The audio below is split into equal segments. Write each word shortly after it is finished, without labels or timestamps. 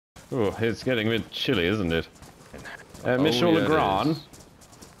Oh, it's getting a bit chilly, isn't it? Monsieur yeah, Legrand.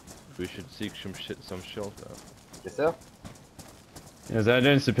 We should seek some shelter. Yes, sir. Yes, I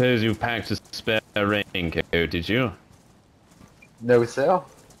don't suppose you packed a spare raincoat, did you? No, sir.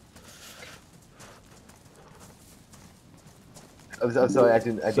 I'm sorry, I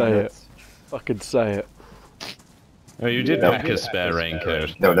did Say not. it. Fucking say it. Oh, you did No. pack a spare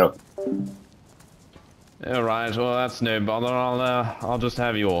raincoat. No, no. All right, well that's no bother. I'll just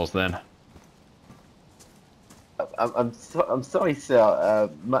have yours then. I'm sorry, sir.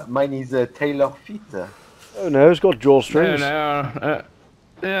 Mine is tailor fit. Oh no, it's got No, drawstrings. no.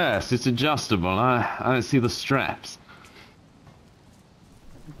 Yes, it's adjustable. I see the straps.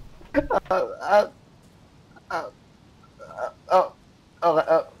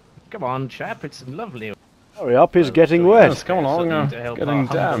 Come on, chap, it's lovely. Hurry up, he's getting wet. Yes, come along. Something to help Getting our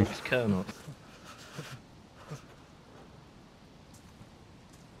damp. humble colonel.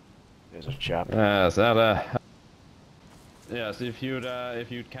 There's a chap. Yes, that. Yes, if you'd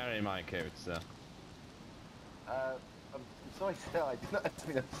carry my coat, sir. I'm sorry, sir. I do not have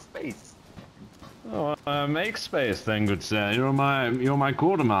enough space. Oh, make space then, good sir. You're my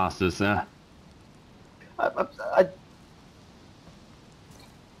quartermaster, sir. I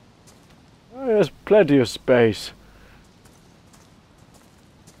Oh, there's plenty of space.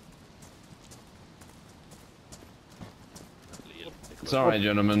 Sorry,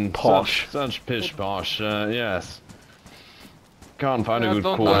 gentlemen. Posh. Such pish posh. Yes. Can't find a good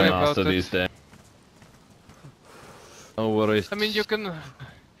Don't worry about quartermaster it. these days. No worries. I mean, you can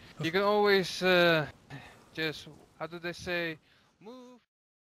always just, how do they say,